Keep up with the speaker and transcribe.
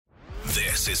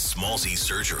This is Smallzy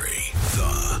Surgery,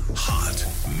 the Hot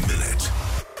Minute.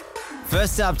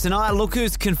 First up tonight, look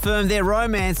who's confirmed their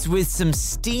romance with some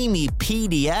steamy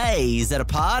PDAs at a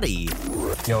party.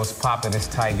 Yo, what's poppin'? It's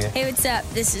Tiger. Hey, what's up?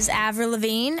 This is Avril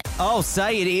Lavigne. Oh,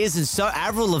 say it is. And so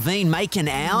Avril Lavigne making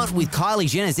out with Kylie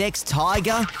Jenner's ex,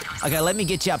 Tiger. Okay, let me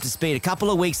get you up to speed. A couple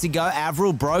of weeks ago,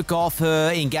 Avril broke off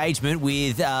her engagement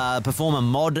with performer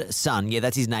Mod Sun. Yeah,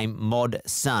 that's his name, Mod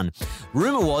Sun.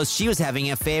 Rumour was she was having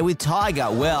an affair with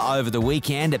Tiger. Well, over the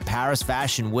weekend at Paris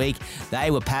Fashion Week, they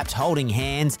were perhaps holding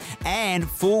hands and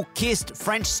full kissed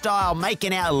French style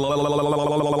making out.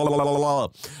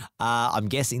 I'm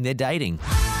guessing they're dating.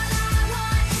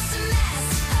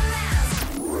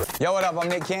 Yo, what up? I'm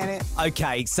Nick Cannon.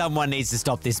 Okay, someone needs to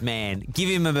stop this man. Give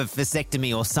him a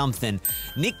vasectomy or something.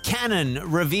 Nick Cannon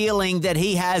revealing that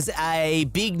he has a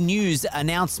big news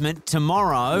announcement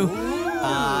tomorrow.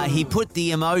 He put the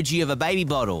emoji of a baby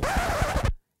bottle.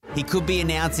 He could be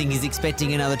announcing he's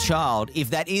expecting another child.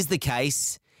 If that is the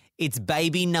case, it's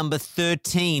baby number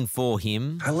 13 for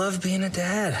him. I love being a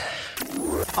dad.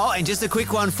 Oh, and just a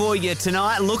quick one for you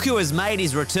tonight. Look who has made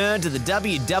his return to the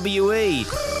WWE.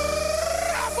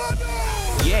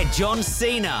 Yeah, John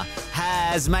Cena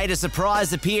has made a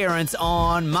surprise appearance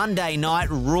on Monday Night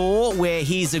Raw, where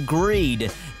he's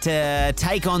agreed to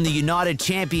take on the United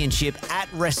Championship at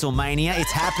WrestleMania.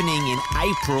 It's happening in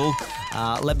April.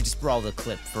 Let me just roll the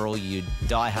clip for all you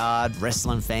diehard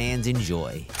wrestling fans.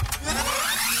 Enjoy.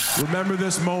 Remember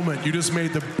this moment. You just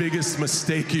made the biggest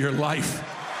mistake of your life.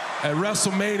 At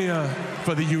WrestleMania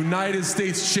for the United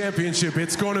States Championship,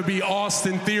 it's going to be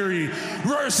Austin Theory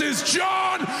versus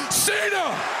John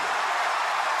Cena!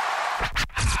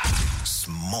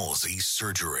 Smallzy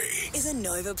Surgery is a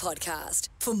Nova podcast.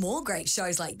 For more great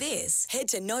shows like this, head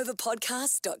to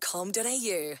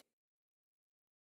novapodcast.com.au.